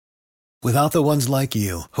Without the ones like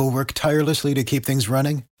you, who work tirelessly to keep things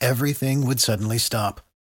running, everything would suddenly stop.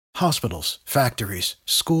 Hospitals, factories,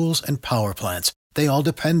 schools, and power plants, they all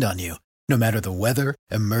depend on you. No matter the weather,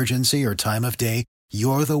 emergency, or time of day,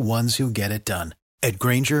 you're the ones who get it done. At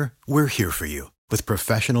Grainger, we're here for you with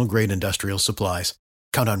professional-grade industrial supplies.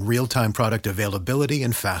 Count on real-time product availability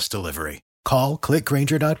and fast delivery. Call,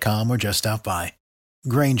 clickgrainger.com, or just stop by.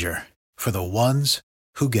 Grainger, for the ones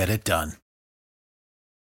who get it done.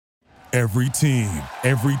 Every team,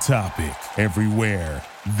 every topic, everywhere.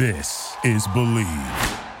 This is Believe.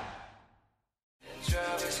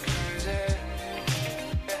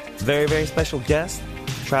 Very, very special guest,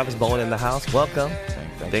 Travis Bowen in the house. Welcome.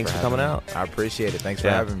 Thanks for coming out. I appreciate it. Thanks for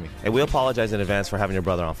having me. And we apologize in advance for having your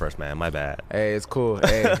brother on first, man. My bad. Hey, it's cool.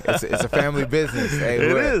 Hey, it's a family business. Hey,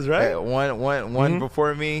 it is, right? Hey, one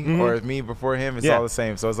before me or me before him. It's all the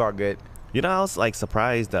same, so it's all good. You know, I was like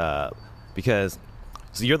surprised because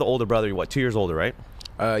so you're the older brother. You're what, 2 years older, right?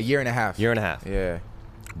 Year and a half. Year and a half. Yeah.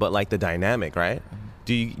 But like the dynamic, right?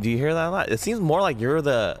 Do you hear that a lot? It seems more like you're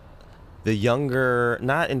the younger,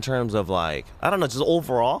 not in terms of like, I don't know, just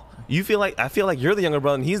overall. I feel like you're the younger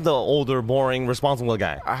brother and he's the older, boring, responsible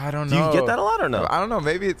guy. I don't know. Do you get that a lot or no? I don't know.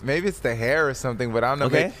 Maybe it's the hair or something, but I don't know.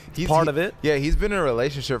 Okay. He's part of it. Yeah, he's been in a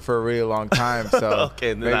relationship for a really long time, so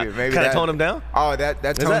okay, maybe kind of tone him down. Oh, that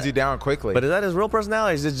tones you down quickly. But is that his real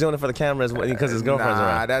personality? Or is he just doing it for the cameras because his girlfriend's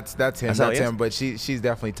around? That's him. That's him. But she's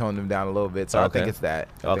definitely toned him down a little bit. So I think it's that.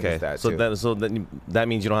 So that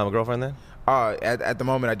means you don't have a girlfriend then? At the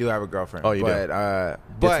moment I do have a girlfriend. Oh, you do.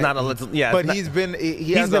 But it's not a But he's been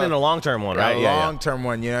in a long-term one, right? A long-term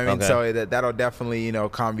one. You know what I mean? Okay. So that'll definitely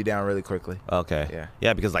calm you down really quickly. Okay.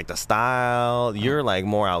 Yeah, because like the style, you're like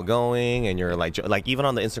more outgoing, and you're like even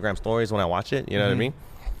on the Instagram stories when I watch it, you know what I mean?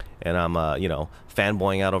 And I'm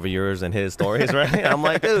fanboying out over yours and his stories, right? I'm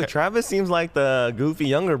like, dude, Travis seems like the goofy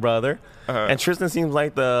younger brother, and Tristan seems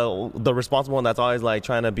like the responsible one that's always like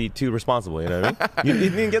trying to be too responsible. You know what I mean? You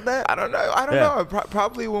didn't get that? I don't know.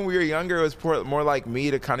 Probably when we were younger, it was more like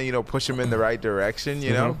me to kind of push him in the right direction,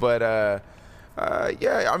 you know. But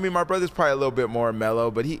yeah, I mean, my brother's probably a little bit more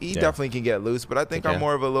mellow, but he definitely can get loose. But I think I'm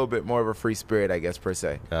more of a little bit more of a free spirit, I guess, per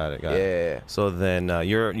se. Got it. Yeah. So then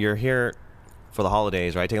you're here for the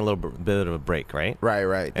holidays, right? Taking a little bit of a break, right? Right. And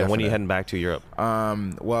definitely. when are you heading back to Europe?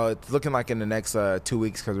 Well, it's looking like in the next 2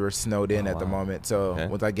 weeks because we're snowed in at the moment. So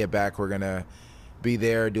once I get back, we're going to be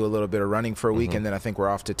there, do a little bit of running for a week, and then I think we're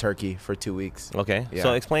off to Turkey for 2 weeks. Okay. Yeah.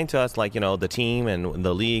 So explain to us, like, the team and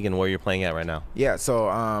the league and where you're playing at right now. Yeah, so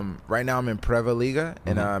right now I'm in Preva Liga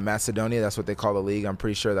in Macedonia. That's what they call the league. I'm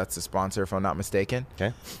pretty sure that's the sponsor, if I'm not mistaken.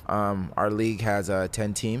 Okay. Our league has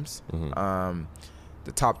 10 teams.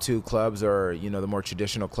 The top two clubs are, the more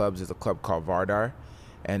traditional clubs is a club called Vardar.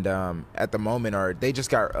 And at the moment, they just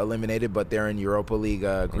got eliminated, but they're in Europa League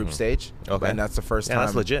group stage. Okay. And that's the first time.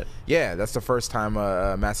 That's legit. Yeah, that's the first time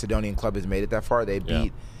a Macedonian club has made it that far. They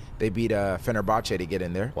beat Fenerbahce to get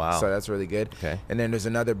in there. Wow. So that's really good. Okay. And then there's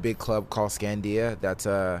another big club called Scandia that's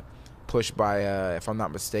pushed by, if I'm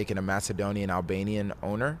not mistaken, a Macedonian-Albanian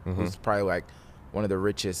owner who's probably like one of the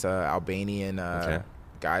richest Albanian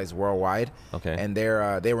guys worldwide. Okay. And they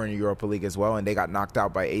were in the Europa League as well, and they got knocked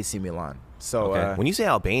out by AC Milan. So when you say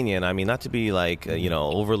Albanian, I mean, not to be like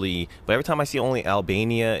overly, but every time I see only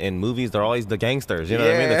Albania in movies, they're always the gangsters. You know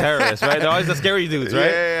what I mean? The terrorists, right? They're always the scary dudes, right?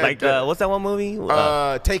 Yeah, what's that one movie?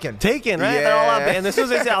 Taken. Taken, right? Yeah. They're all Albanian. And as soon as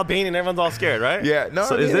they say Albanian, everyone's all scared, right? Yeah. No.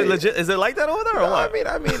 So is it legit? Is it like that over there, or what?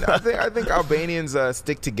 I think Albanians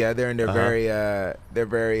stick together, and they're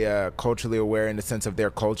very culturally aware in the sense of their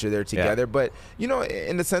culture. They're together, but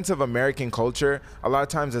in the sense of American culture, a lot of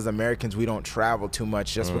times as Americans we don't travel too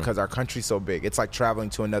much just because our country's so big. It's like traveling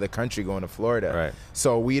to another country, going to Florida. Right.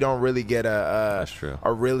 So we don't really get That's true.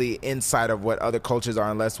 a really insight of what other cultures are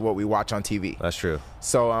unless what we watch on TV. That's true.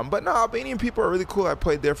 So, but no, Albanian people are really cool. I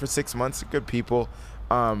played there for 6 months. Good people.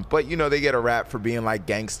 But they get a rap for being like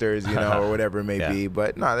gangsters, or whatever it may be.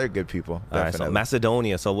 But no, they're good people. All right, so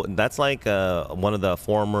Macedonia. So that's like one of the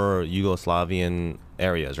former Yugoslavian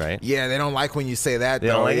areas, right? Yeah, they don't like when you say that. They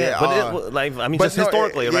don't like it. But just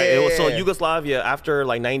historically, right? So Yugoslavia after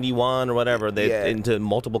like 91 or whatever, they into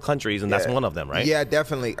multiple countries, and that's one of them, right? Yeah,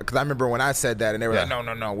 definitely. Because I remember when I said that, and they were like,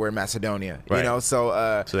 no, we're Macedonia. Right.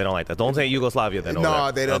 So they don't like that. Don't say Yugoslavia then.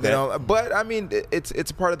 No, they don't. Okay. They don't. But I mean, it's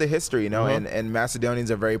a part of the history, and Macedonians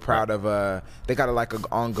are very proud of. They got an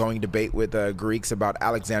ongoing debate with Greeks about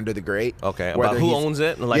Alexander the Great. Okay, about who owns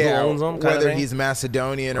it, like who owns them, whether he's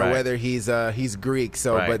Macedonian or whether he's Greek.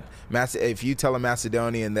 So, right. but if you tell a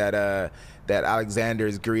Macedonian that that Alexander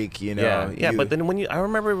is Greek, you know. Yeah. But then I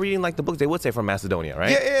remember reading like the books, they would say from Macedonia,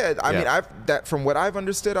 right? Yeah. I mean, from what I've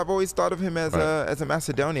understood, I've always thought of him as a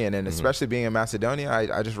Macedonian, and especially being in Macedonia,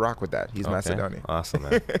 I just rock with that. He's Macedonian. Awesome,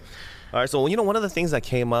 man. All right, so one of the things that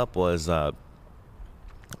came up was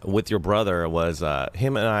with your brother was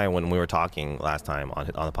him and I, when we were talking last time on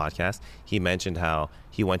the podcast, he mentioned how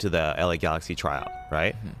he went to the LA Galaxy tryout,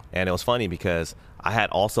 right? And it was funny because I had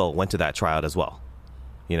also went to that tryout as well,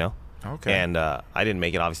 you know? Okay. And I didn't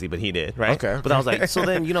make it, obviously, but he did, right? Okay. But I was like, so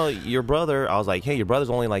then, your brother, I was like, hey, your brother's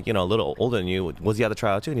only like, a little older than you. Was he at the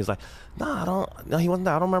tryout too? And he's like, no, he wasn't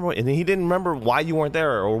there. I don't remember. And he didn't remember why you weren't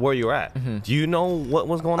there or where you were at. Do you know what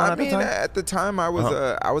was going on at the time? At the time, I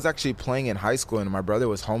was actually playing in high school, and my brother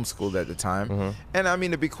was homeschooled at the time. And I mean,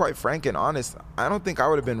 to be quite frank and honest, I don't think I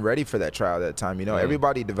would have been ready for that tryout at the time.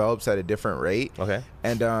 Everybody develops at a different rate. Okay.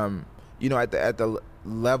 And at the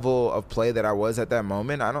level of play that I was at that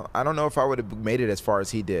moment, I don't know if I would have made it as far as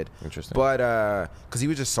he did. Interesting. But because he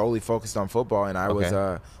was just solely focused on football, and I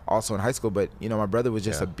was also in high school. But my brother was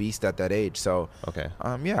just a beast at that age. So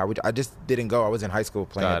I just didn't go. I was in high school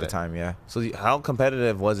playing at the time. Yeah. So how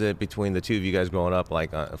competitive was it between the two of you guys growing up,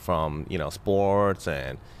 like from sports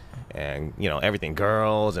and everything,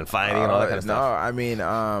 girls and fighting and all that kind of stuff? No, I mean,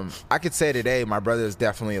 I could say today my brother is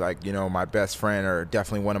definitely like, my best friend, or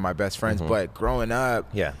definitely one of my best friends. But growing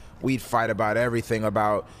up, we'd fight about everything,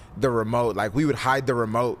 about the remote. Like, we would hide the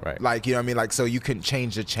remote, right. Like, like, so you couldn't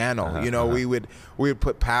change the channel. We would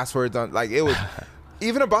put passwords on, like, it was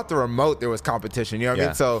even about the remote, there was competition, you know what I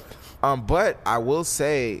mean? So, but I will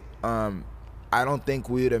say, I don't think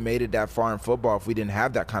we would have made it that far in football if we didn't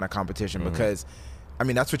have that kind of competition, because I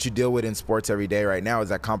mean, that's what you deal with in sports every day right now, is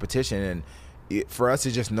that competition. And for us,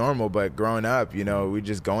 it's just normal. But growing up, we're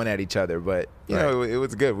just going at each other. But, it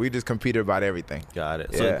was good. We just competed about everything. Got it.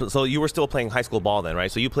 Yeah. So you were still playing high school ball then,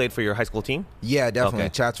 right? So you played for your high school team? Yeah, definitely. Okay.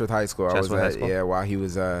 Chatsworth High School. Chatsworth High School? Yeah, while he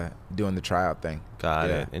was doing the tryout thing. Got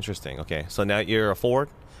it. Interesting. Okay. So now you're a forward?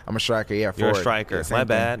 I'm a striker, forward. You're a striker. Yeah, my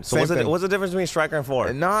bad. So what's the difference between striker and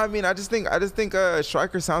forward? No, I mean, I just think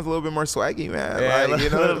striker sounds a little bit more swaggy, man.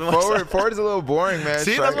 Yeah, forward is a little boring, man.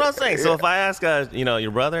 See, that's what I'm saying. So if I ask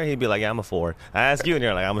your brother, he'd be like, yeah, I'm a forward. I ask you, and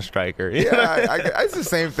you're like, I'm a striker. It's the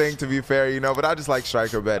same thing, to be fair, but I just like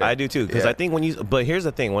striker better. I do too, because I think but here's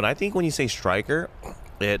the thing, when you say striker,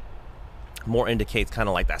 it more indicates kind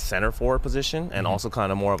of like that center forward position, and also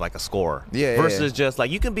kind of more of like a scorer. Versus just like,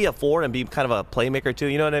 you can be a forward and be kind of a playmaker too,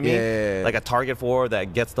 you know what I mean? Yeah. Like a target forward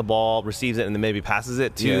that gets the ball, receives it, and then maybe passes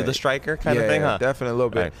it to the striker kind of thing, huh? Definitely a little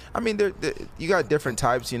bit. Right. I mean, you got different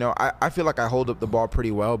types, I feel like I hold up the ball pretty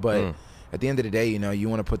well, but at the end of the day, you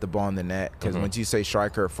want to put the ball in the net, because once you say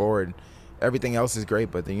striker or forward, everything else is great,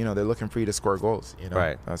 but then, they're looking for you to score goals.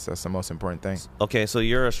 Right. That's the most important thing. Okay, so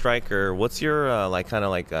you're a striker. What's your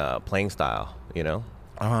playing style?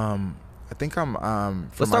 I think I'm.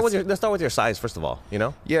 Let's start with your size first of all.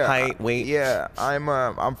 Yeah, height, weight. Yeah, I'm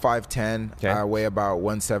 5'10". Okay. I weigh about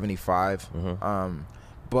 175.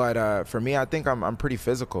 But for me, I think I'm pretty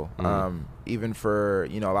physical. Even for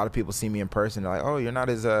a lot of people see me in person, they're like, oh, you're not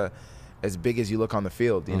as big as you look on the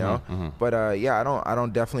field, But I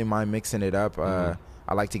don't definitely mind mixing it up. I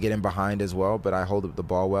like to get in behind as well, but I hold up the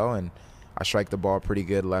ball well, and I strike the ball pretty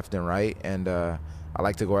good left and right, and I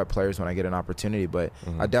like to go at players when I get an opportunity. But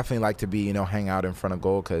I definitely like to be, hang out in front of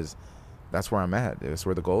goal, because that's where I'm at. That's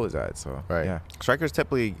where the goal is at. So yeah, strikers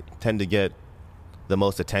typically tend to get the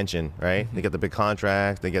most attention, right? They get the big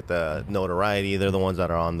contracts, they get the notoriety. They're the ones that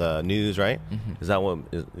are on the news, right? Is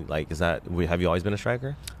that have you always been a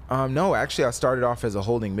striker? No, actually, I started off as a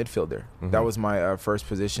holding midfielder. That was my first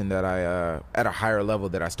position that I at a higher level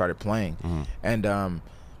that I started playing, and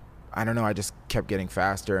I don't know, I just kept getting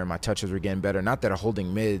faster, and my touches were getting better. Not that a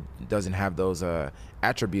holding mid doesn't have those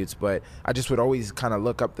attributes, but I just would always kind of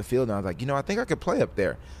look up the field, and I was like, I think I could play up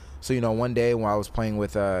there. So, one day when I was playing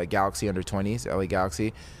with Galaxy under-20s, LA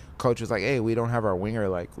Galaxy, coach was like, hey, we don't have our winger.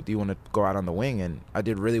 Like, do you want to go out on the wing? And I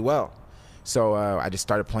did really well. So I just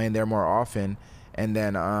started playing there more often. And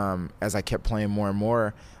then as I kept playing more and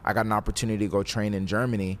more, I got an opportunity to go train in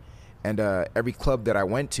Germany. And every club that I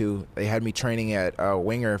went to, they had me training at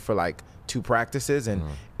winger for like 2 practices. And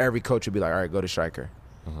every coach would be like, all right, go to striker.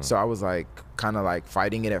 So I was like kind of like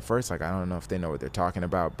fighting it at first. Like, I don't know if they know what they're talking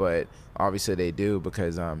about, but obviously they do,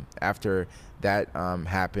 because after that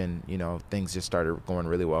happened, things just started going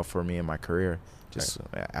really well for me in my career just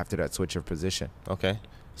after that switch of position. Okay.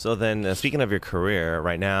 So then speaking of your career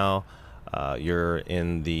right now, you're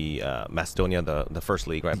in the Macedonia, the first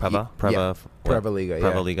league, right? Prva Liga.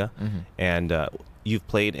 Prva Liga. And you've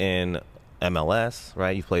played in MLS,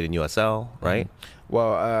 right? You've played in USL, right?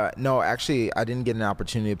 Well, no, actually, I didn't get an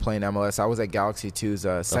opportunity to play in MLS. I was at Galaxy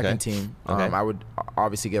 2's second team. I would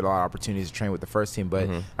obviously get a lot of opportunities to train with the first team, but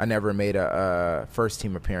I never made a first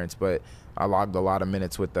team appearance. But I logged a lot of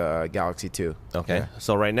minutes with the Galaxy 2. Okay. Yeah.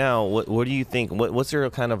 So right now, what do you think? What's your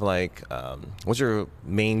kind of like, what's your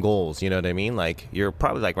main goals? You know what I mean? Like, you're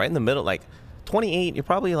probably like right in the middle, like 28. You're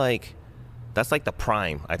probably like, that's like the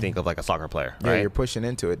prime, I think, of like a soccer player, right? Yeah, you're pushing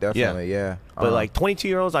into it, definitely, yeah. But like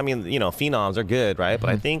 22-year-olds, I mean, you know, phenoms are good, right? But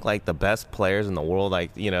I think like the best players in the world,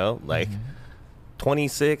 like, you know, like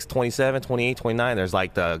 26, 27, 28, 29, there's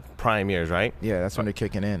like the prime years, right? Yeah, that's when they're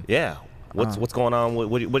kicking in. Yeah. What's going on?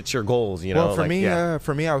 What's your goals? You know, well,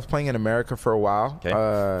 for me, I was playing in America for a while.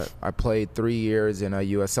 Okay. I played 3 years in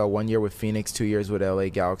USL, 1 year with Phoenix, 2 years with LA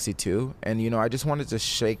Galaxy 2. And, you know, I just wanted to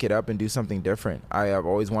shake it up and do something different. I have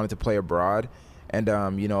always wanted to play abroad. And,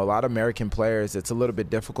 you know, a lot of American players, it's a little bit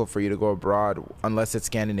difficult for you to go abroad unless it's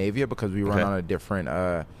Scandinavia because we run on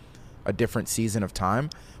a different season of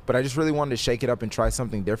time. But I just really wanted to shake it up and try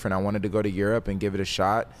something different. I wanted to go to Europe and give it a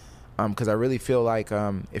shot. Because I really feel like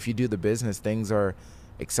if you do the business, things are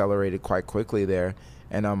accelerated quite quickly there.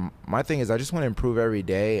 And my thing is I just want to improve every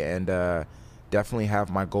day and definitely have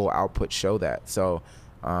my goal output show that. So,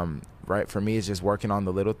 right, for me, it's just working on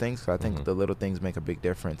the little things. 'Cause I think the little things make a big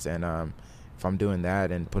difference. And if I'm doing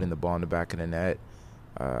that and putting the ball in the back of the net,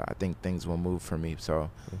 I think things will move for me. So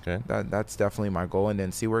that's definitely my goal, and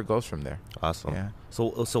then see where it goes from there. Awesome. Yeah.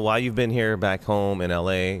 So while you've been here back home in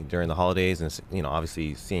LA during the holidays and, you know,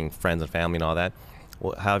 obviously seeing friends and family and all that,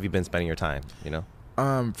 how have you been spending your time, you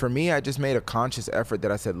know? For me, I just made a conscious effort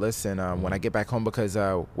that I said, listen, when I get back home, because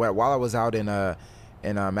while I was out in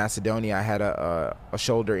Macedonia, I had a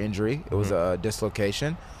shoulder injury. It was a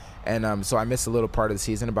dislocation. And so I missed a little part of the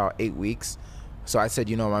season, about 8 weeks. So I said,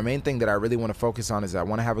 you know, my main thing that I really want to focus on is I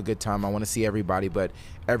want to have a good time. I want to see everybody, but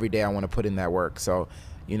every day I want to put in that work. So,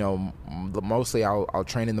 you know, mostly I'll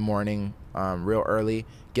train in the morning real early,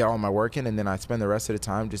 get all my work in, and then I spend the rest of the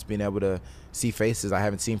time just being able to see faces I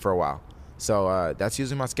haven't seen for a while. So that's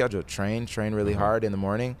usually my schedule. Train really hard in the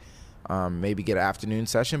morning. Maybe get an afternoon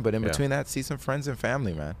session, but in between that, see some friends and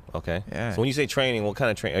family, man. Okay. Yeah. So when you say training, what kind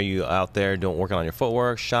of training? Are you out there working on your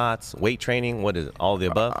footwork, shots, weight training? What is it? All of the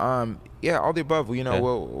above? Yeah, all the above. You know,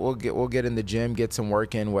 we'll get in the gym, get some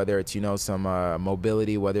work in, whether it's, you know, some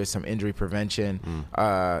mobility, whether it's some injury prevention,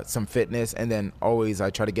 some fitness, and then always I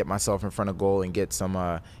try to get myself in front of goal and get some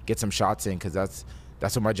shots in, because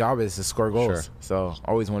that's what my job is, to score goals. Sure. So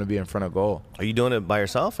always want to be in front of goal. Are you doing it by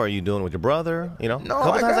yourself, or are you doing it with your brother? You know, No,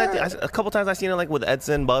 a couple times I've seen it like with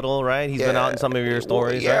Edson Buttle, right? He's been out in some of your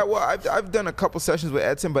stories. Yeah, right? well, I've done a couple sessions with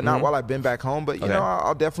Edson, but not while I've been back home. But you know,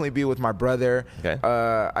 I'll definitely be with my brother. Okay.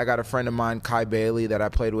 I got a friend of mine, Kai Bailey, that I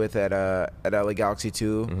played with at LA Galaxy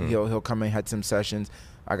 2. He'll come and had some sessions.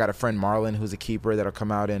 I got a friend, Marlon, who's a keeper, that'll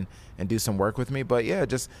come out and do some work with me. But yeah,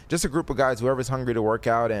 just a group of guys, whoever's hungry to work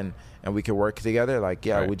out and we can work together. Like,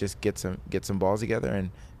 yeah, we just get some balls together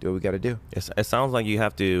and do what we got to do. It sounds like you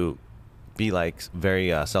have to be like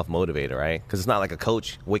very self-motivated, right? Because it's not like a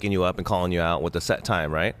coach waking you up and calling you out with a set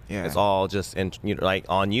time, right? Yeah. It's all just like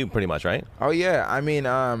on you, pretty much, right? Oh yeah, I mean,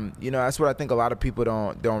 you know, that's what I think a lot of people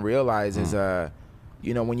don't realize is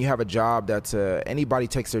you know, when you have a job that's anybody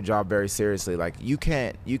takes their job very seriously. Like you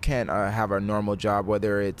can't have a normal job,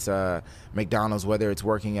 whether it's McDonald's, whether it's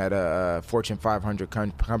working at a Fortune 500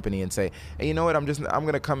 company, and say, hey, you know what, I'm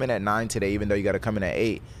gonna come in at 9 today, even though you got to come in at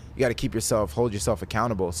 8. You got to hold yourself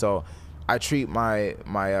accountable. So I treat my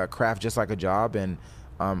craft just like a job, and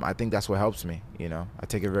I think that's what helps me. You know, I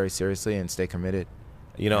take it very seriously and stay committed.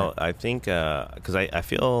 You know, I think because I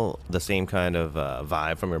feel the same kind of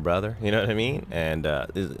vibe from your brother. You know what I mean? And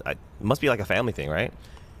it must be like a family thing, right?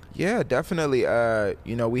 Yeah, definitely.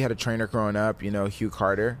 You know, we had a trainer growing up, you know, Hugh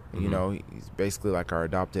Carter. You know, he's basically like our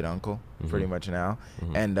adopted uncle pretty much now.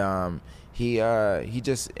 And he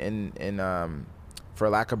just, for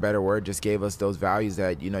lack of a better word, just gave us those values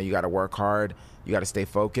that, you know, you got to work hard, you got to stay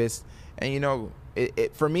focused. And, you know,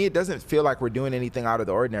 for me, it doesn't feel like we're doing anything out of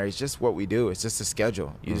the ordinary. It's just what we do. It's just a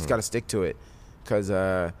schedule. You just got to stick to it, because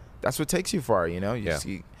that's what takes you far. You know,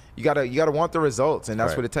 you gotta want the results, and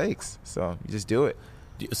that's what it takes. So you just do it.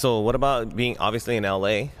 So what about being obviously in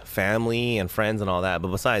LA, family and friends and all that? But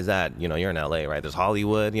besides that, you know, you're in LA, right? There's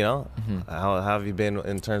Hollywood, you know. How have you been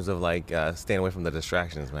in terms of like staying away from the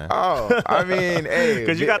distractions, man? Oh, I mean, hey,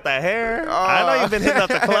 because you got the hair. I know you've been hitting up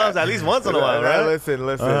the clubs at least once in a while, right?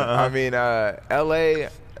 Listen. I mean, LA.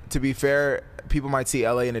 To be fair, people might see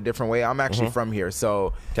LA in a different way. I'm actually from here,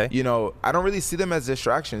 so you know, I don't really see them as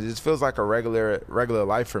distractions. It just feels like a regular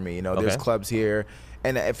life for me. You know, there's clubs here.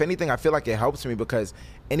 And if anything, I feel like it helps me, because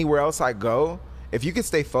anywhere else I go, if you could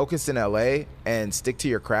stay focused in LA and stick to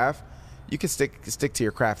your craft, you can stick to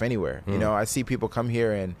your craft anywhere. You know, I see people come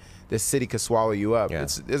here and this city could swallow you up. Yeah.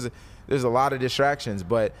 There's a lot of distractions,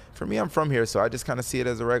 but for me, I'm from here, so I just kind of see it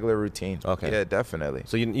as a regular routine. Okay. Yeah, definitely.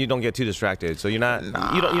 So you don't get too distracted. So you're not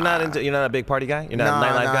you're not a big party guy. You're not a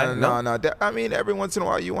nightlife guy. No. I mean, every once in a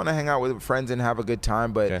while, you want to hang out with friends and have a good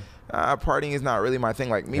time, but partying is not really my thing.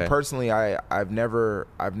 Like me personally, I've never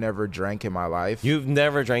drank in my life. You've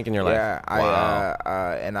never drank in your life. Yeah.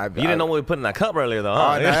 Wow. You didn't know what we put in that cup earlier, though.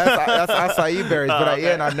 Huh? Oh, no, that's acai berries. But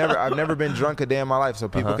and I've never been drunk a day in my life, so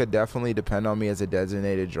people could definitely depend on me as a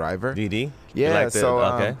designated driver. DD.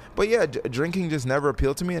 Yeah. But yeah, drinking just never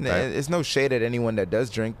appealed to me, and it's no shade at anyone that does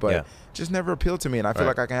drink, but just never appealed to me, and I feel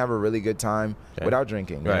like I can have a really good time without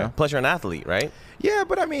drinking. You know? Plus, you're an athlete, right? Yeah,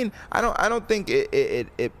 but I mean, I don't think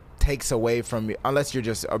it takes away from you unless you're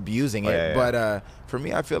just abusing it. But for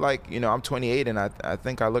me, I feel like, you know, I'm 28 and I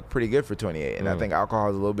think I look pretty good for 28, and I think alcohol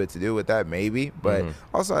has a little bit to do with that, maybe. But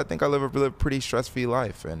also, I think I live a pretty stress-free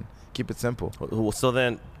life and keep it simple. So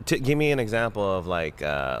then, give me an example of like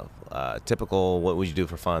typical. What would you do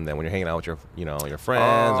for fun then when you're hanging out with your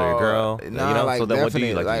friends or your girl? Like so then definitely. What do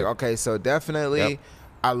you like to do? Okay, so definitely,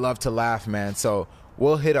 I love to laugh, man. So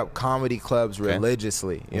we'll hit up comedy clubs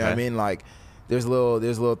religiously. You know what I mean? Like, there's a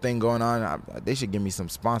little thing going on. They should give me some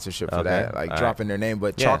sponsorship for that, like dropping their name.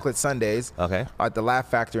 But Chocolate Sundays at the Laugh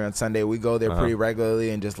Factory on Sunday, we go there pretty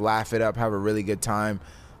regularly and just laugh it up, have a really good time.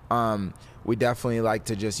 We definitely like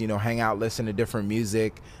to just, hang out, listen to different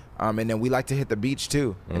music. And then we like to hit the beach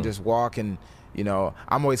too and just walk and,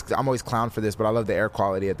 I'm always clown for this, but I love the air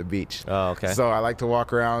quality at the beach. Oh, okay. So I like to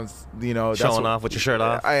walk around, showing off with your shirt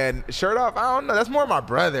off. And shirt off, I don't know. That's more my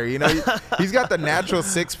brother. He's got the natural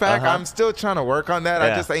six pack. I'm still trying to work on that.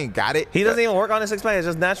 I just ain't got it. He doesn't even work on his six pack. It's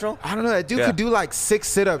just natural. I don't know. That dude could do like 6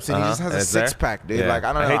 sit-ups and he just has a six pack, dude. Yeah. Like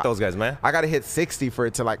I don't know. I hate those guys, man. I got to hit 60 for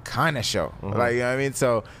it to like kind of show. Like, you know what I mean?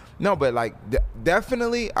 So. No, but like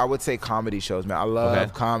definitely, I would say comedy shows, man. I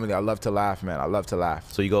love comedy. I love to laugh, man. I love to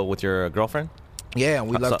laugh. So you go with your girlfriend? Yeah, and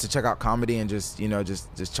we love to check out comedy and just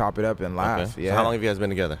just chop it up and laugh. Okay. Yeah. So how long have you guys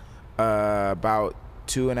been together? About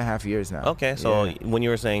 2.5 years now. Okay, so when you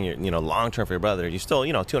were saying you're long term for your brother, you still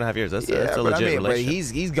 2.5 years. That's a legit relationship. But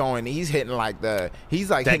he's hitting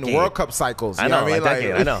hitting World Cup cycles. I know, what I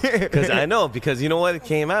mean? I know because you know what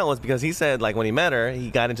came out was because he said like when he met her,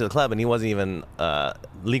 he got into the club and he wasn't even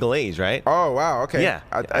legal age, right? Oh wow, okay. Yeah,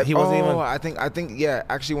 he wasn't even. I think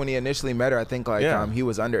actually when he initially met her, I think he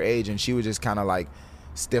was underage and she was just kind of like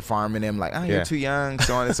stiff arming him like, you're too young,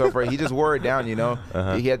 so on and so forth. He just wore it down,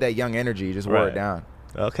 He had that young energy. He just wore it down.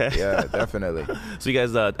 Okay. Yeah, definitely. So you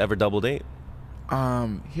guys ever double date?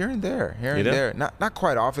 Here and there. Not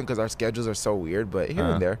quite often because our schedules are so weird, but here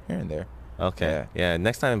and there. Okay. Yeah.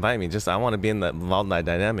 Next time invite me. I want to be involved in that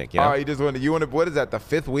dynamic. Oh, you just want to? What is that? The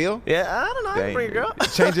fifth wheel? Yeah, I don't know. I can bring a girl.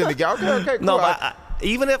 Changing the guy. Okay, cool. No, but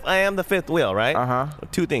even if I am the fifth wheel, right?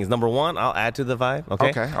 Two things. Number one, I'll add to the vibe.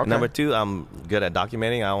 Okay. Number two, I'm good at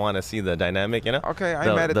documenting. I want to see the dynamic. Okay, I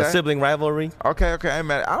ain't mad at that. The sibling rivalry. Okay, I ain't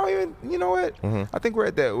mad. I don't even. You know what? I think we're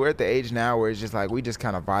at the age now where it's just like we just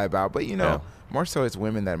kind of vibe out. But more so it's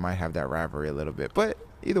women that might have that rivalry a little bit. But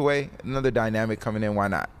either way, another dynamic coming in. Why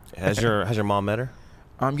not? Has your mom met her?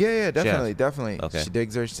 Yeah, definitely. Okay. She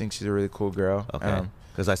digs her. She thinks she's a really cool girl. Okay.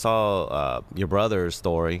 Because I saw your brother's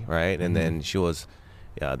story, right? And then she was,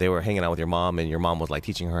 they were hanging out with your mom, and your mom was like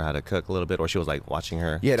teaching her how to cook a little bit, or she was like watching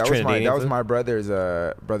her. Yeah, that was my brother's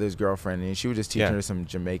girlfriend, and she was just teaching her some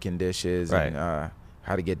Jamaican dishes and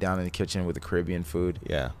how to get down in the kitchen with the Caribbean food.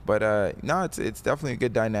 Yeah. But no, it's definitely a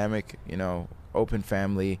good dynamic. Open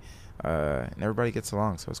family. And everybody gets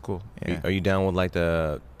along, so it's cool. Yeah. Are you down with like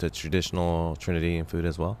the traditional Trinidadian food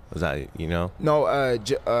as well? Is that No,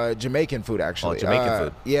 Jamaican food actually. Oh, Jamaican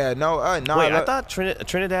food. Yeah, no. Wait, I thought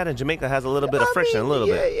Trinidad and Jamaica has a little bit of friction,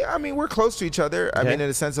 bit. Yeah, I mean we're close to each other. Okay. I mean in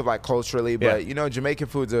the sense of like culturally, but Jamaican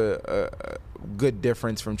food's a good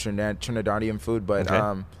difference from Trinidadian food, but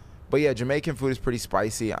But yeah, Jamaican food is pretty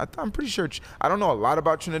spicy. I'm pretty sure. I don't know a lot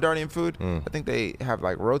about Trinidadian food. I think they have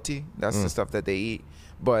like roti. That's the stuff that they eat.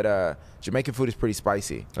 But Jamaican food is pretty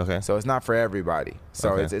spicy. Okay. So it's not for everybody.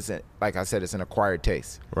 So it's like I said, it's an acquired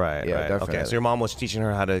taste. Right. Yeah, right. definitely. Okay. So your mom was teaching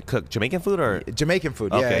her how to cook Jamaican food, or Jamaican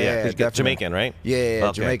food? Okay, yeah. Definitely. Jamaican, right? Yeah.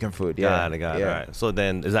 Okay. Jamaican food. Yeah. Got it. All right. So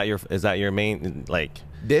then, is that your main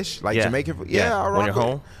dish, like Jamaican food? Yeah. I rock when you're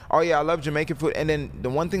home. Oh yeah, I love Jamaican food. And then the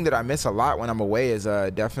one thing that I miss a lot when I'm away is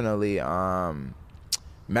definitely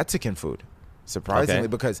Mexican food. surprisingly,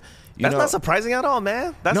 because that's not surprising at all,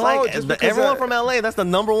 man. That's No, like just because, everyone from LA. That's the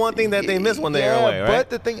number one thing that they miss when they're away, right? But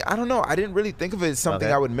the thing, I don't know. I didn't really think of it as something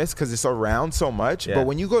Okay. I would miss because it's around so much. Yeah. But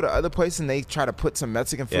when you go to other places and they try to put some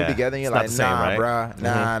Mexican food Yeah. together, and you're It's not like, the same, nah, right?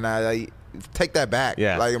 bruh, nah, like, take that back,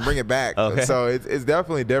 Yeah. like, and bring it back. Okay. So it's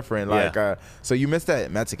definitely different. Yeah. Like, so you miss that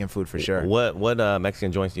Mexican food for sure. What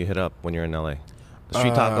Mexican joints do you hit up when you're in LA? The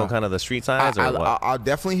street taco, kind of the street size, or what? I'll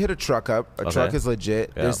definitely hit a truck up. A Okay. truck is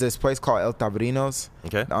legit. Yeah. There's this place called El Tabrinos,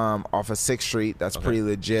 Okay. off of 6th Street. That's pretty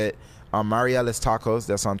legit. Mariela's Tacos,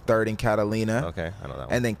 that's on 3rd and Catalina. Okay, I know that one.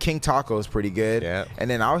 And then King Taco is pretty good. Yeah. And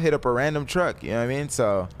then I'll hit up a random truck. You know what I mean?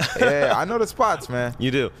 So, yeah, I know the spots, man.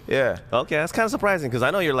 You do? Yeah. Okay, that's kind of surprising because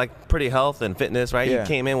I know you're like pretty health and fitness, right? Yeah. You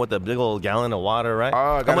came in with a big old gallon of water, right? Oh, I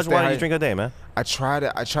How gotta much stay water do you hydrated. drink a day, man? I try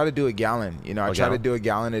to do a gallon. You know, I A try to gallon? do a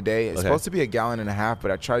gallon a day. It's Okay. supposed to be a gallon and a half,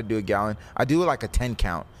 but I try to do a gallon. I do like a 10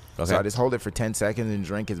 count. Okay. So I just hold it for 10 seconds and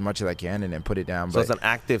drink as much as I can and then put it down. So it's an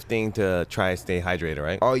active thing to try to stay hydrated,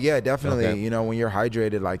 right? Oh yeah, definitely. Okay. You know, when you're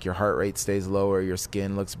hydrated, like your heart rate stays lower, your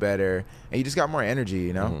skin looks better, and you just got more energy.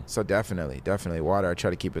 You know, Mm-hmm. so definitely water. I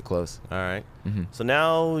try to keep it close. All right. So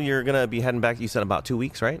now you're gonna be heading back. You said about 2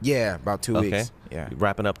 weeks, right? Yeah, about 2 Okay. weeks. Yeah.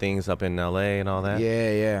 Wrapping up things up in LA and all that.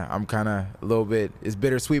 Yeah. I'm kind of a little bit. It's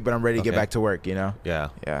bittersweet, but I'm ready to get Okay. back to work. You know. Yeah.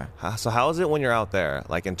 Yeah. So how is it when you're out there,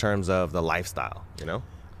 like in terms of the lifestyle? You know,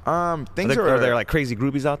 Things are there like crazy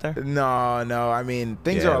groupies out there? No. I mean,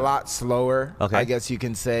 things Yeah. are a lot slower. Okay. I guess you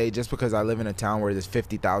can say, just because I live in a town where there's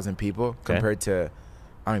 50,000 people compared to,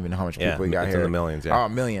 I don't even know how much Yeah, people we got it's here. in the millions, yeah. Oh,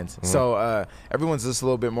 millions. So everyone's just a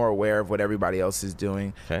little bit more aware of what everybody else is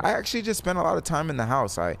doing. Okay. I actually just spend a lot of time in the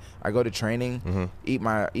house. I go to training, eat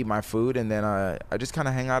my food, and then I just kind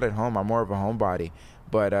of hang out at home. I'm more of a homebody.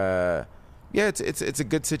 But yeah, it's a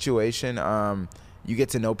good situation. You get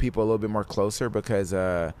to know people a little bit more closer because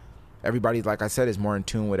everybody, like I said, is more in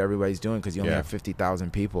tune with what everybody's doing because you only Yeah. have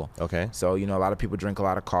 50,000 people. Okay. So, you know, a lot of people drink a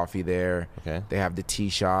lot of coffee there. Okay. They have the tea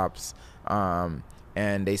shops,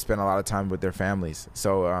 and they spend a lot of time with their families.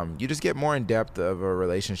 So you just get more in depth of a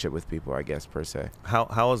relationship with people, I guess, per se.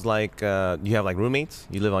 How is like you have like roommates?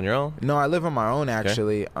 You live on your own? No, I live on my own,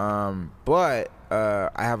 actually. But I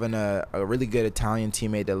have a really good Italian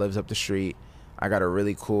teammate that lives up the street. I got a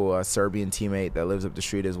really cool Serbian teammate that lives up the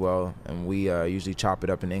street as well, and we usually chop it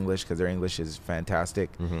up in English because their English is fantastic.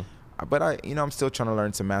 But I'm still trying to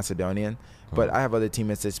learn some Macedonian. But I have other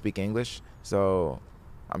teammates that speak English, so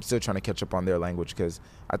I'm still trying to catch up on their language because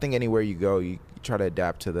I think anywhere you go, you try to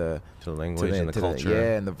adapt to the language and the culture.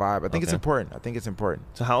 yeah, and the vibe. I think it's Okay. important. I think it's important.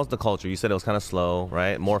 So how's the culture? You said it was kind of slow,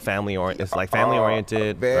 right? More family oriented. It's like family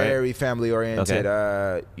oriented, Very right? family oriented.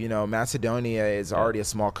 Okay. Macedonia is already a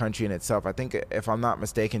small country in itself. I think, if I'm not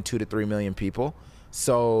mistaken, 2 to 3 million people.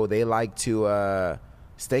 So they like to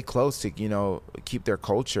stay close to, keep their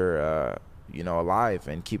culture, alive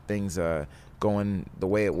and keep things going the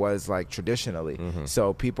way it was like traditionally.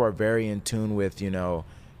 So people are very in tune with,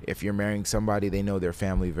 if you're marrying somebody, they know their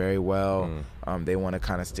family very well. They want to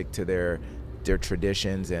kind of stick to their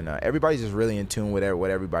traditions, and everybody's just really in tune with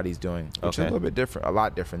what everybody's doing, which is a little bit different, a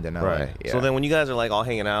lot different than LA. Right. Yeah. So then when you guys are like all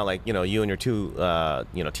hanging out, like, you and your two,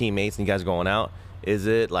 teammates and you guys are going out, is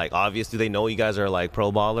it like obvious? Do they know you guys are like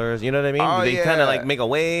pro ballers? You know what I mean? Oh, Do they yeah. kind of like make a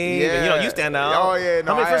wave? Yeah. And, you stand out. Oh, yeah.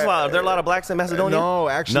 No, First of all, are there a lot of blacks in Macedonia? No,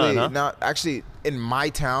 actually, None, huh? not actually. In my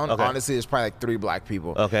town, Okay. honestly, there's probably like 3 black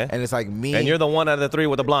people. Okay. And it's like me. And you're the one out of the 3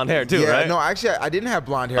 with the blonde hair too, yeah, right? No, actually, I didn't have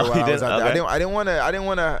blonde hair Oh, while you I was didn't? out there. Okay. I didn't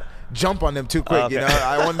want to jump on them too quick. Okay.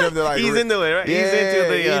 I wanted them to like Ease into it, right? Yeah,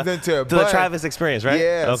 Ease into it. the But- Travis experience, right?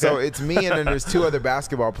 Yeah, Okay. so it's me and then there's 2 other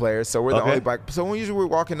basketball players. So we're the Okay. only black. So when usually we're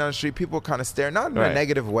walking down the street, people kind of stare, not in Right. a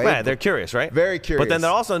negative way. Right, but they're curious, right? very curious. But then they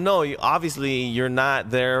also know, obviously, you're not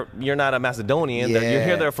there. You're not a Macedonian. You're Yeah.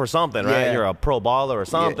 here there for something, right? Yeah. You're a pro baller or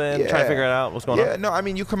something. Yeah. Trying to figure it out what's going Yeah, on. no, I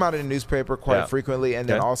mean, you come out in the newspaper quite Yeah. frequently, and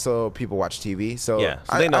then Okay. also people watch TV. So Yeah,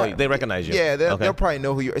 so they know you. They recognize you. Yeah, Okay. they'll probably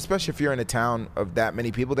know who you are, especially if you're in a town of that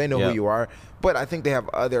many people. They know Yeah. who you are. But I think they have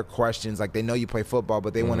other questions. Like, they know you play football,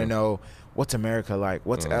 but they want to know, what's America like?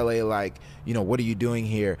 What's LA like? What are you doing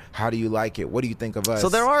here? How do you like it? What do you think of us? So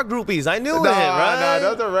there are groupies. I knew No, it, right?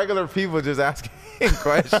 no, those are regular people just asking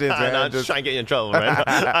questions, I man. know, I'm just trying to get you in trouble, right?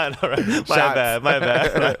 I know, right? My Shots. bad.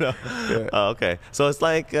 I know. Oh, okay. So it's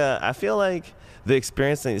like, I feel like the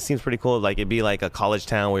experience, it seems pretty cool. Like, it'd be like a college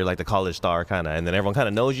town where you're like the college star kind of, and then everyone kind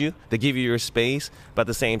of knows you. They give you your space, but at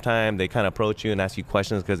the same time, they kind of approach you and ask you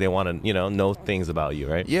questions because they want to, know things about you,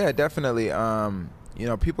 right? Yeah, definitely.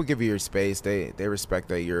 People give you your space. They respect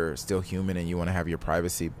that you're still human and you want to have your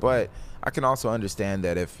privacy. But I can also understand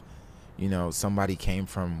that if, somebody came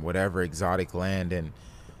from whatever exotic land and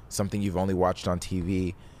something you've only watched on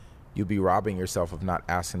TV, you'll be robbing yourself of not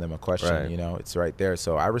asking them a question. Right. You know, it's right there.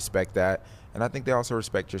 So I respect that, and I think they also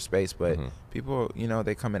respect your space. But people, you know,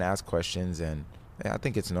 they come and ask questions, and I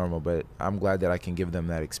think it's normal. But I'm glad that I can give them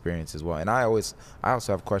that experience as well. And I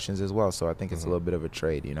also have questions as well. So I think it's a little bit of a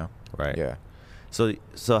trade. You know. Right. Yeah. So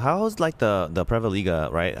how's like the Preva Liga,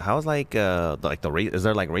 right? How's like the race? Is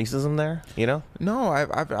there like racism there? You know? No,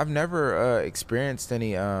 I've never experienced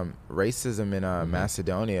any racism in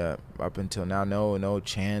Macedonia up until now. No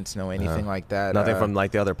chance, no anything like that. Nothing from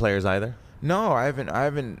like the other players either. No, I haven't.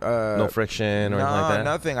 No friction or anything like that.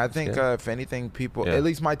 Nothing. I think if anything, people, at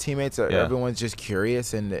least my teammates, everyone's just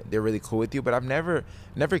curious and they're really cool with you. But I've never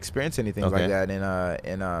experienced anything like that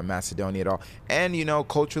in Macedonia at all. And you know,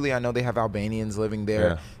 culturally, I know they have Albanians living there.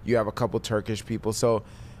 Yeah. You have a couple Turkish people, so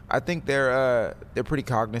I think they're pretty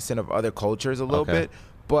cognizant of other cultures a little bit,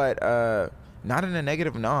 but not in a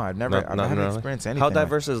negative. No, I've never experienced anything. How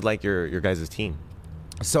diverse is like your guys' team?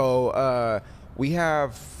 So we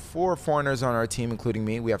have 4 foreigners on our team, including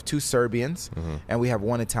me. We have 2 Serbians, and we have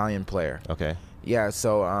 1 Italian player. Okay. Yeah,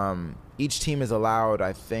 so each team is allowed,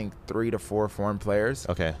 I think, 3 to 4 foreign players.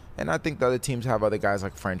 Okay. And I think the other teams have other guys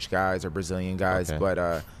like French guys or Brazilian guys. Okay.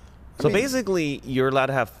 But So basically, you're allowed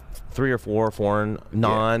to have 3 or 4 foreign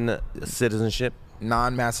non-citizenship.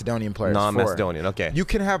 Non-Macedonian players. Non-Macedonian, okay. You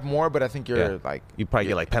can have more, but I think you're like... You probably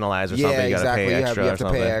get like penalized or something. Yeah, You gotta exactly. pay extra You have to or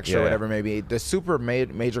pay something. extra, whatever maybe. The super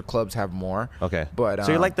major clubs have more. Okay. But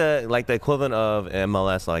so you're like the equivalent of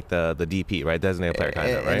MLS, like the DP, right? Designated player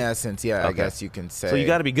kind of, right? In essence, yeah, I guess you can say. So you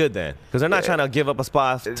got to be good then, because they're not trying to give up a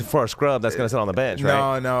spot for a scrub that's going to sit on the bench,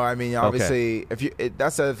 right? No. I mean, obviously,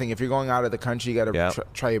 that's the other thing. If you're going out of the country, you got to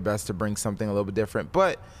try your best to bring something a little bit different.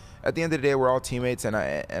 But at the end of the day, we're all teammates, and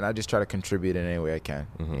I just try to contribute in any way I can.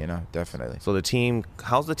 You know, definitely. So the team,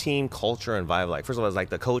 how's the team culture and vibe like? First of all, is like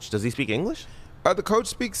the coach, does he speak English? The coach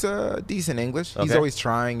speaks decent English. He's Okay. always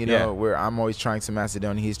trying, you know, where I'm always trying some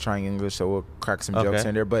Macedonian. He's trying English, so we'll crack some jokes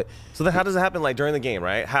in there. But so then how does it happen like during the game,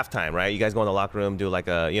 right? Halftime, right? You guys go in the locker room, do like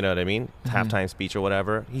a, you know what I mean? Halftime speech or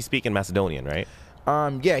whatever. He's speaking Macedonian, right?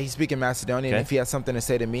 Yeah, he's speaking Macedonian. Okay. If he has something to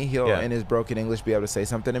say to me, he'll in his broken English be able to say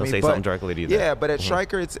something to me. Say something directly to you. Yeah, but at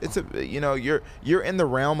striker, it's a, you know, you're in the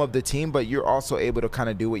realm of the team, but you're also able to kind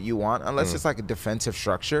of do what you want, unless it's like a defensive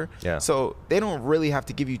structure. Yeah. So they don't really have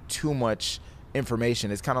to give you too much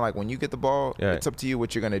information. It's kind of like when you get the ball, it's up to you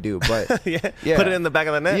what you're gonna do. But put it in the back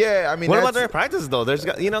of the net. Yeah, I mean, what about during practice though? There's,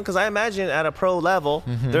 you know, because I imagine at a pro level,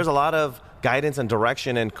 there's a lot of guidance and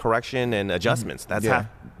direction and correction and adjustments.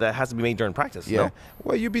 That has to be made during practice. Yeah. No?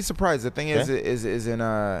 Well, you'd be surprised. The thing is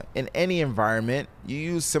in any environment, you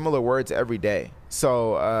use similar words every day.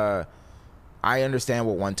 So I understand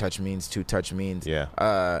what 1 touch means, 2 touch means.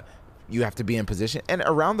 Yeah. You have to be in position. And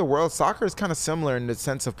around the world, soccer is kind of similar in the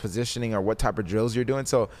sense of positioning or what type of drills you're doing.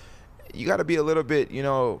 So you got to be a little bit, you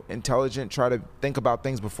know, intelligent, try to think about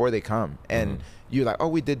things before they come. And you're like, oh,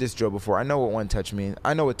 we did this drill before. I know what 1 touch means.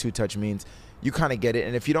 I know what 2 touch means. You kind of get it.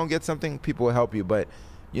 And if you don't get something, people will help you. But,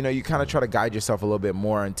 you know, you kind of try to guide yourself a little bit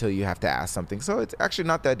more until you have to ask something. So it's actually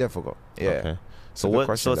not that difficult. Yeah. Okay. So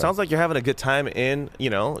it sounds like you're having a good time in, you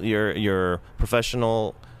know, your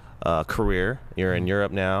professional career. You're in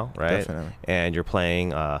Europe now, right? Definitely. And you're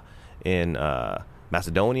playing in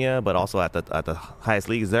Macedonia, but also at the highest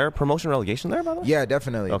league. Is there promotion relegation there, by the way? Yeah,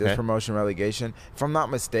 definitely. Okay. There's promotion relegation. If I'm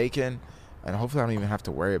not mistaken, and hopefully I don't even have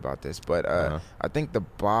to worry about this, but I think the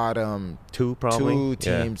bottom 2 probably. 2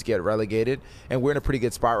 teams get relegated, and we're in a pretty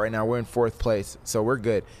good spot right now. We're in 4th place, so we're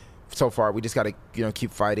good so far. We just got to, you know,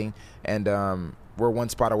 keep fighting, and we're 1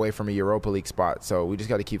 spot away from a Europa League spot, so we just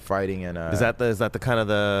got to keep fighting. And is that the kind of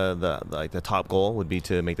the top goal would be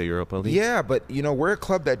to make the Europa League? Yeah, but you know, we're a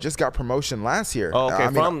club that just got promotion last year. Oh,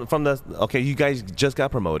 okay. You guys just got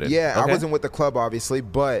promoted. Yeah, okay. I wasn't with the club obviously,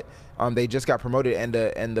 but they just got promoted,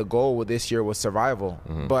 and the goal with this year was survival.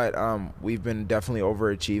 But we've been definitely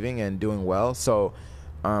overachieving and doing well, so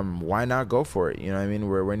why not go for it? You know what I mean?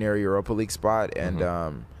 We're near a Europa League spot,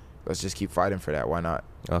 and let's just keep fighting for that. Why not?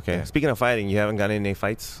 Okay. Yeah. Speaking of fighting, you haven't got any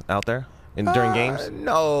fights out there during games?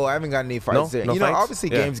 No, I haven't got any fights there. No You know, fights? obviously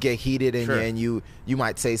games get heated, and, Sure. and you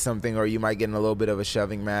might say something, or you might get in a little bit of a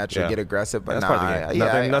shoving match or get aggressive. But that's part of the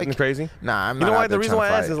game. Nothing crazy? Nah, I'm You know not why? out there The reason trying why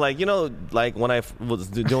to I ask fight. is like, you know, like when I was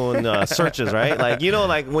doing searches, right? Like, you know,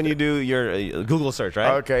 like when you do your Google search,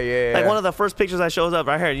 right? Okay, yeah. Like one of the first pictures that shows up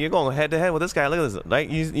right here, you're going head to head with this guy. Look at this.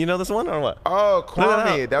 Like, you know this one or what? Oh, Look at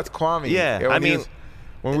Kwame. That's Kwame. Yeah. when I he mean, was-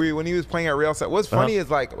 when he was playing at Real Salt. What's funny is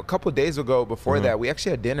like a couple of days ago before that, we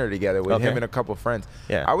actually had dinner together with him and a couple of friends.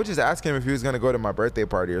 Yeah. I would just ask him if he was going to go to my birthday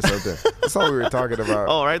party or something. That's all we were talking about.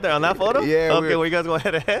 Oh, right there on that photo? Yeah. Okay, well, you guys go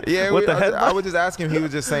head to head? Yeah, with the head. I would just ask him. He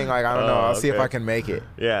was just saying like, I don't know. I'll see if I can make it.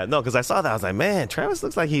 Yeah, no, because I saw that. I was like, man, Travis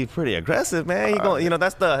looks like he's pretty aggressive, man. He going,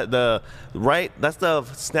 that's the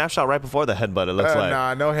snapshot right before the headbutt. It looks like.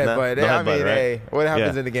 Nah, no headbutt. No headbutt, right? Hey, what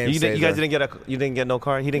happens in the game? You guys didn't get no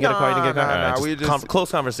card. He didn't get a card. You didn't get a card. Nah, we just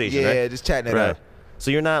close conversation. Yeah, right? just chatting it right. up.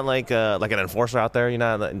 So you're not like an enforcer out there. You're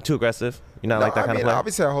not too aggressive. You're not like that kind of player.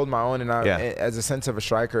 Obviously, I hold my own, and as a sense of a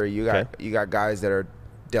striker, you got guys that are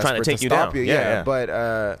desperate trying to take you stop down. you. Yeah. But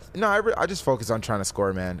I just focus on trying to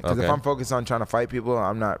score, man. Because if I'm focused on trying to fight people,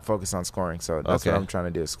 I'm not focused on scoring. So that's what I'm trying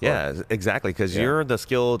to do. Is score. Yeah, exactly. Because you're the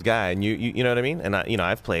skilled guy, and you know what I mean. And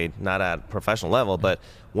I've played not at professional level, but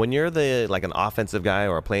when you're an offensive guy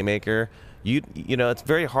or a playmaker. It's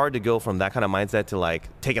very hard to go from that kind of mindset to like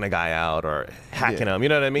taking a guy out or hacking him. You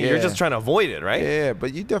know what I mean? You're just trying to avoid it, right? Yeah,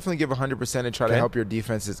 but you definitely give 100% and try to help your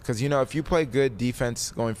defenses because if you play good defense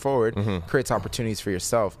going forward, creates opportunities for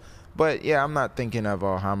yourself. But yeah, I'm not thinking of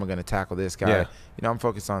how am I going to tackle this guy. Yeah. I'm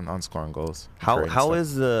focused on scoring goals. How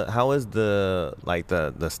is the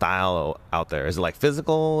style out there? Is it like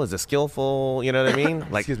physical? Is it skillful? You know what I mean?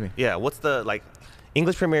 Like, excuse me. Yeah. What's the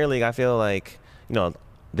English Premier League? I feel like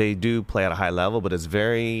they do play at a high level, but it's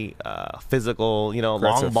very physical,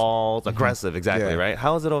 aggressive. Long balls, aggressive, exactly, right?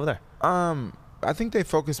 How is it over there? I think they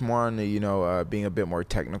focus more on, being a bit more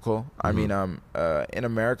technical. I mean, in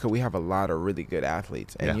America, we have a lot of really good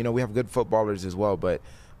athletes. And, we have good footballers as well, but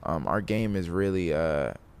our game is really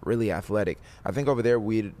really athletic. I think over there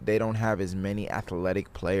they don't have as many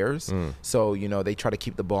athletic players. So, they try to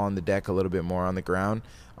keep the ball on the deck a little bit more on the ground.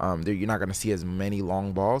 You're not going to see as many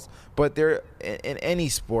long balls. But in any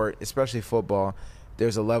sport, especially football,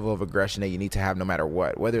 there's a level of aggression that you need to have no matter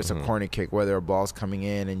what, whether it's a corner kick, whether a ball's coming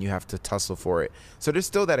in and you have to tussle for it. So there's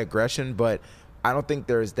still that aggression, but I don't think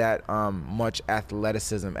there's that much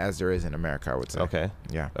athleticism as there is in America, I would say. Okay.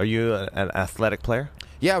 Yeah. Are you an athletic player?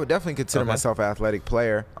 Yeah, I would definitely consider myself an athletic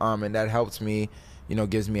player, and that helps me,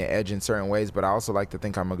 gives me an edge in certain ways. But I also like to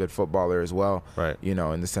think I'm a good footballer as well, right?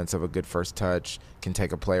 In the sense of a good first touch, can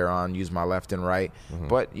take a player on, use my left and right.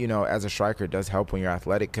 But, as a striker, it does help when you're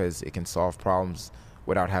athletic because it can solve problems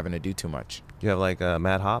without having to do too much. You have like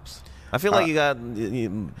Mad Hops? I feel like you got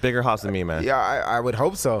bigger hops than me, man. Yeah, I would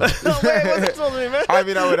hope so. No, man, what's supposed to be, man? I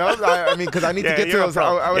mean, I would hope. Because I need to get to those.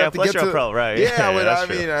 I would have to get to. A pro, right? Yeah,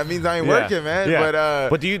 that means I ain't working, man. Yeah.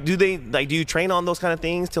 But do you train on those kind of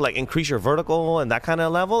things to like increase your vertical and that kind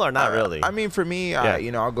of level, or not really? I mean, for me,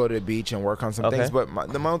 I'll go to the beach and work on some things. But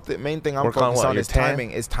the main thing I'm focused on is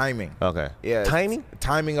timing. Okay. Yeah.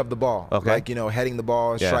 Timing of the ball. Okay. Like heading the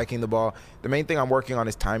ball, striking the ball. The main thing I'm working on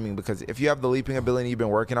is timing because if you have the leaping ability you've been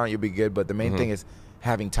working on, you'll be good. But the main thing is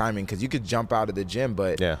having timing because you could jump out of the gym,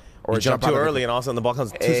 but or you jump too early and all of a sudden the ball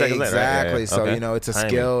comes 2 seconds later. Exactly. So it's a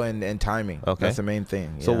skill and timing. Okay. That's the main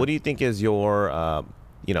thing. So what do you think is your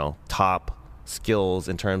top skills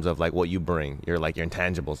in terms of like what you bring? Your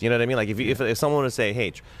intangibles. You know what I mean? Like if someone were to say,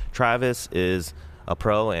 hey, Travis is a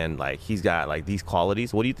pro and like he's got like these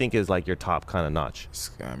qualities, what do you think is like your top kind of notch?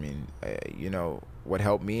 I mean, what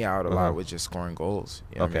helped me out a lot was just scoring goals.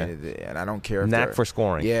 I mean? And I don't care if knack for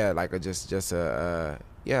scoring. Yeah, like just a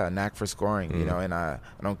knack for scoring. And I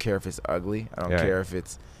don't care if it's ugly. I don't care if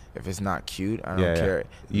it's not cute. I don't care. It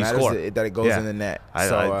matters that it goes in the net.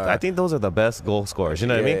 I think those are the best goal scorers. You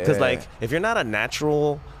know what I mean? Because like if you're not a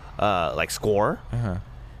natural scorer.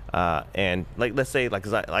 And like let's say like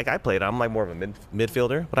 'cause I played, I'm like more of a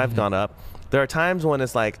midfielder, but I've gone up. There are times when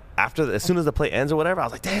it's like as soon as the play ends or whatever, I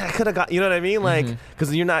was like, dang, I could have got, you know what I mean? Like,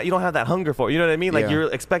 because you don't have that hunger for it, you know what I mean? Like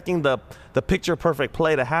you're expecting the picture perfect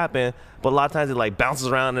play to happen, but a lot of times it like bounces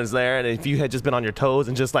around and is there, and if you had just been on your toes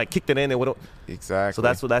and just like kicked it in, it would have. Exactly.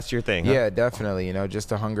 So that's your thing. Yeah, definitely. Just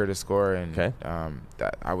the hunger to score, and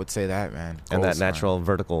that I would say that, man. And that natural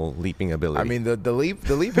vertical leaping ability. I mean, the leap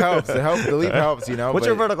helps. The leap helps. What's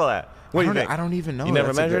your vertical at? What do you think? I don't even know. You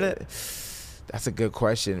never measured it? That's a good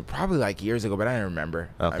question. Probably like years ago, but I don't remember.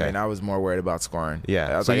 Okay. I mean, I was more worried about scoring.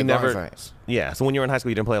 Yeah. So you never. Yeah. So when you were in high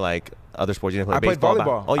school, you didn't play like other sports. You didn't play baseball. I played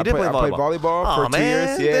volleyball. Oh, you did play volleyball. I played volleyball for 2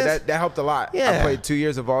 years. Yeah, that helped a lot. Yeah. I played 2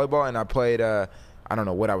 years of volleyball, and I played. I don't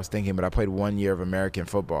know what I was thinking, but I played 1 year of American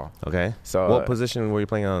football. Okay. So what position were you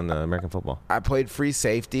playing on American football? I played free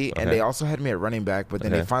safety, and they also had me at running back, but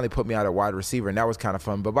then they finally put me out at wide receiver, and that was kind of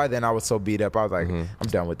fun. But by then, I was so beat up, I was like, I'm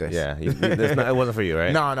done with this. Yeah. It wasn't for you,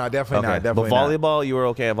 right? No, definitely not. Definitely but volleyball, you were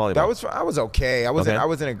okay at volleyball? I was okay. I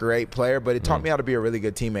wasn't a great player, but it taught me how to be a really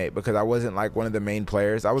good teammate because I wasn't like one of the main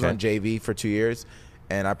players. I was on JV for 2 years.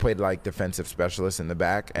 and I played like defensive specialist in the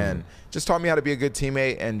back, and just taught me how to be a good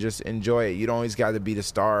teammate and just enjoy it. You don't always got to be the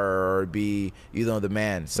star or be, the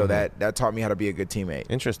man. So that taught me how to be a good teammate.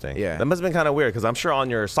 Interesting. Yeah. That must have been kind of weird because I'm sure on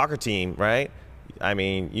your soccer team, right? I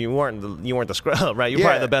mean, you weren't the scrub, right? You're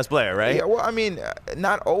probably the best player, right? Yeah, well, I mean,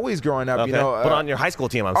 not always growing up, Okay. But on your high school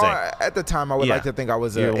team, I'm saying. At the time, I would like to think I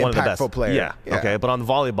was an impactful player. Yeah. Okay. But on the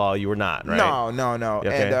volleyball, you were not, right? No.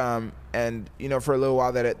 Okay. And for a little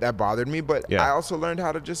while that bothered me, but I also learned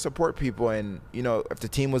how to just support people, and if the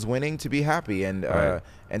team was winning, to be happy and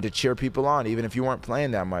to cheer people on, even if you weren't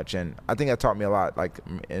playing that much. And I think that taught me a lot, like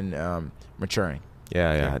in maturing.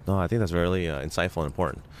 Yeah. No, I think that's really insightful and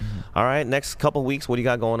important. All right, next couple weeks, what do you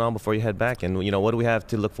got going on before you head back? And what do we have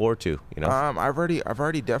to look forward to? I've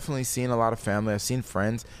already definitely seen a lot of family. I've seen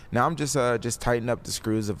friends. Now I'm just tighten up the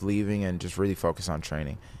screws of leaving and just really focus on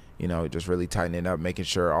training. Just really tightening up, making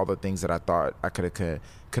sure all the things that I thought I could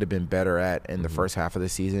have been better at in the first half of the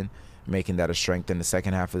season, making that a strength in the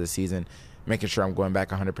second half of the season, making sure I'm going back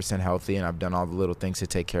 100% healthy, and I've done all the little things to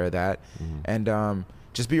take care of that, and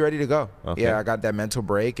just be ready to go. Okay. Yeah, I got that mental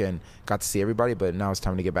break and got to see everybody, but now it's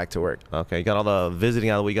time to get back to work. Okay, you got all the visiting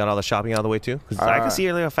out of the way, you got all the shopping out of the way too? Because I can see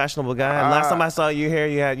you're like a fashionable guy. And last time I saw you here,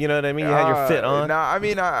 you had, you know what I mean? You had your fit on. No, I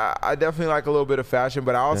mean, I definitely like a little bit of fashion,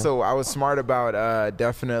 but I was smart about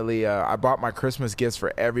definitely, I bought my Christmas gifts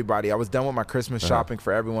for everybody. I was done with my Christmas shopping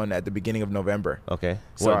for everyone at the beginning of November. Okay.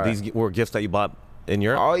 So these were gifts that you bought in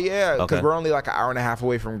Europe? Oh, yeah, because we're only like an hour and a half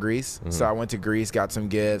away from Greece. So I went to Greece, got some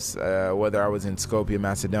gifts. Whether I was in Skopje,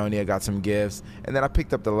 Macedonia, got some gifts. And then I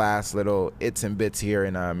picked up the last little its and bits here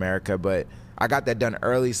in America. But I got that done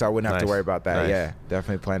early, so I wouldn't have to worry about that. Nice. Yeah,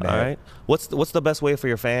 definitely plan ahead. All right. What's the best way for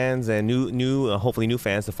your fans and hopefully new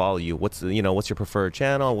fans to follow you? What's your preferred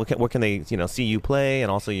channel? Where can they see you play,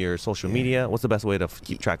 and also your social media? What's the best way to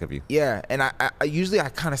keep track of you? Yeah, and I usually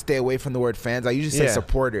kind of stay away from the word fans. I usually say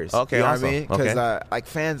supporters. Okay, you know awesome. what I mean? Because Okay. like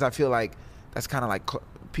fans, I feel like that's kind of like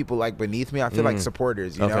people like beneath me. I feel like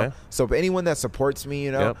supporters. You know. So if anyone that supports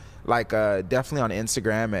me, like definitely on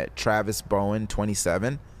Instagram at Travis Bowen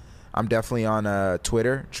 27. I'm definitely on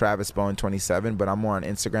Twitter, Travis Bowen 27, but I'm more on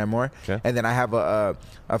Instagram more. Okay. And then I have a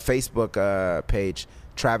Facebook page,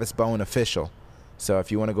 Travis Bowen Official. So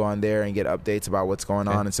if you want to go on there and get updates about what's going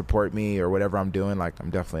on and support me or whatever I'm doing, like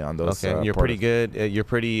I'm definitely on those. Okay, you're pretty good. You're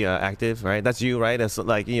pretty active, right? That's you, right? That's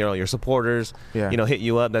like your supporters. Hit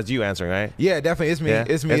you up. That's you answering, right? Yeah, definitely. It's me. Yeah?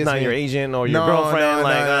 It's me. It's not me. your agent or your No, girlfriend. no,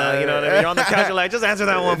 Like no, you know what I mean? You're on the couch. You're like, just answer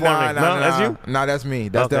that one for me. No, that's you. No, that's me.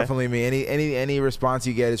 That's Okay. definitely me. Any response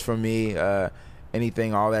you get is from me.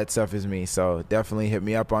 Anything, all that stuff is me. So definitely hit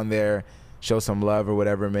me up on there. Show some love or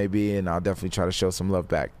whatever it may be, and I'll definitely try to show some love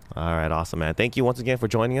back. All right, awesome, man. Thank you once again for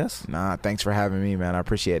joining us. Thanks for having me, man. I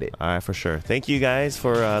appreciate it. All right, for sure. Thank you guys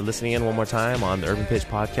for listening in one more time on the Urban Pitch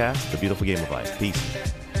Podcast, The Beautiful Game of Life. Peace.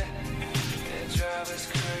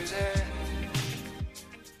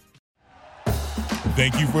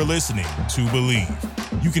 Thank you for listening to Believe.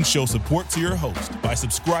 You can show support to your host by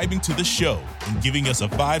subscribing to the show and giving us a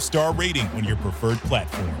 5-star rating on your preferred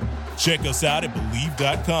platform. Check us out at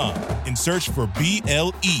Believe.com and search for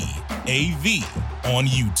BLEAV on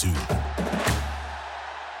YouTube.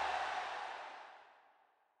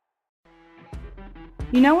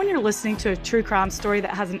 You know when you're listening to a true crime story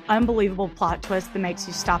that has an unbelievable plot twist that makes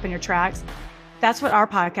you stop in your tracks? That's what our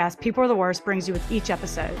podcast, People Are the Worst, brings you with each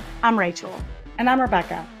episode. I'm Rachel. And I'm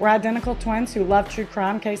Rebecca. We're identical twins who love true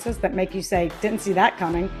crime cases that make you say, didn't see that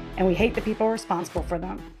coming, and we hate the people responsible for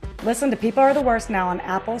them. Listen to People Are the Worst now on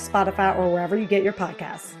Apple, Spotify, or wherever you get your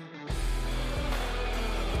podcasts.